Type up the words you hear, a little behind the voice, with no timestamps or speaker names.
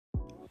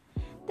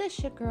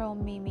This your girl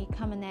Mimi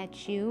coming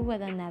at you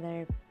with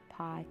another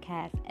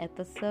podcast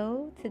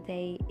episode.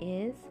 Today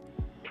is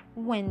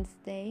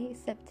Wednesday,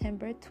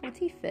 September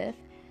 25th,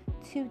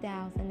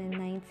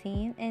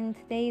 2019, and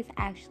today is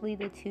actually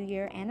the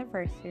 2-year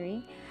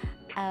anniversary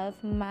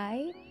of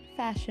my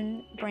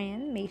fashion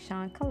brand,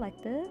 Maison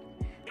Collective.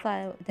 So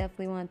I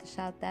definitely wanted to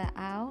shout that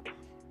out.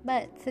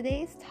 But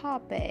today's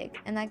topic,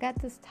 and I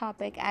got this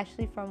topic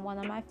actually from one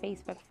of my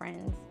Facebook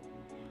friends,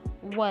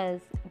 was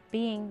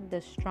being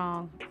the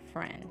strong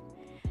friend.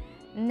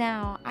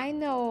 Now, I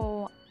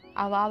know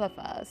a lot of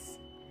us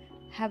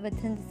have a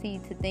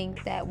tendency to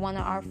think that one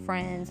of our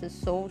friends is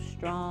so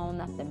strong,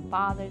 nothing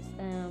bothers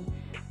them,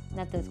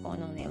 nothing's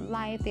going on in their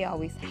life, they're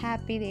always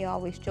happy, they're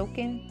always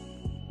joking,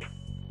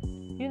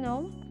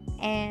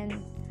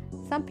 and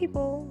some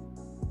people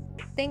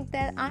think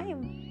that I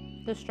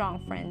am the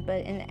strong friend,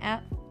 but in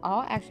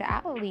all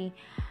actuality,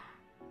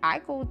 I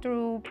go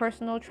through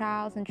personal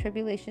trials and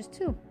tribulations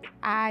too.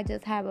 I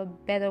just have a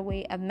better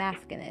way of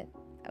masking it,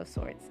 of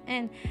sorts.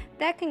 And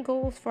that can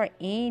go for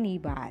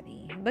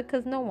anybody,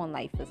 because no one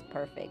life is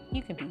perfect.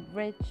 You can be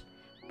rich,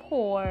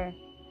 poor,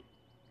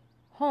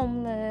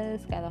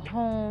 homeless, got a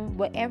home,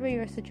 whatever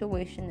your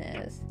situation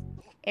is.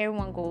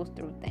 Everyone goes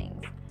through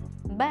things.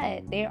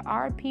 But there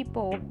are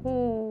people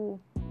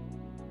who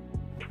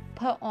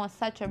put on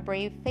such a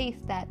brave face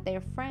that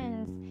their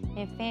friends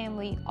and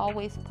family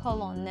always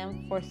pull on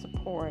them for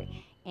support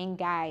and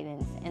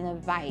guidance and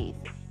advice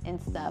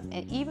and stuff.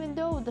 And even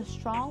though the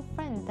strong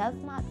friend does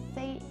not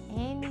say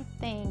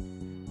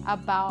anything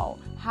about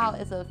how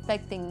it's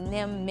affecting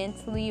them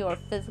mentally or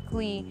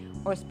physically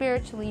or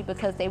spiritually,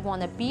 because they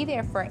want to be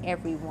there for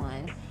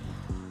everyone,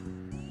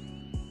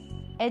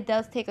 it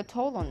does take a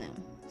toll on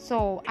them.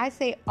 So I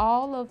say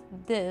all of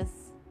this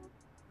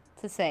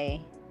to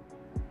say,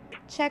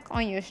 check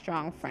on your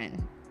strong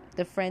friend.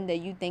 The friend that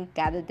you think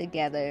got it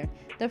together.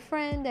 The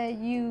friend that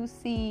you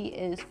see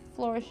is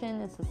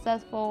flourishing and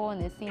successful,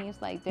 and it seems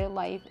like their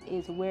life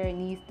is where it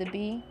needs to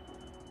be.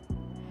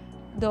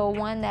 The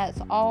one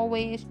that's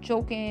always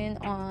joking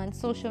on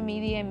social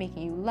media and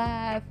making you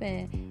laugh,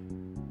 and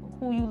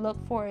who you look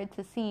forward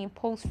to seeing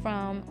posts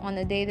from on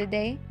a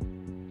day-to-day.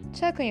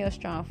 Check on your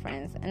strong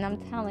friends, and I'm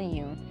telling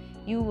you,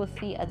 you will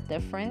see a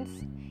difference.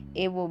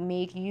 It will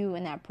make you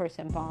and that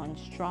person bond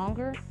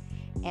stronger,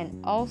 and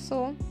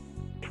also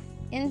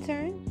in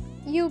turn,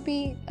 you'll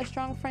be a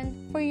strong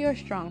friend for your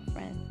strong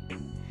friend.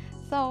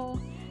 So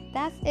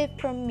that's it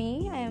from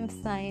me. I am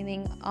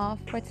signing off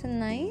for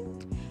tonight.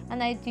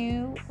 And I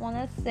do want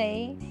to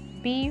say,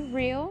 be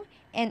real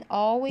and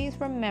always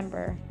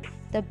remember,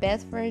 the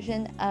best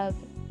version of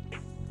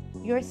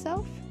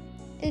yourself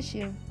is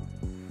you.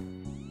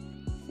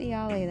 See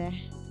y'all later.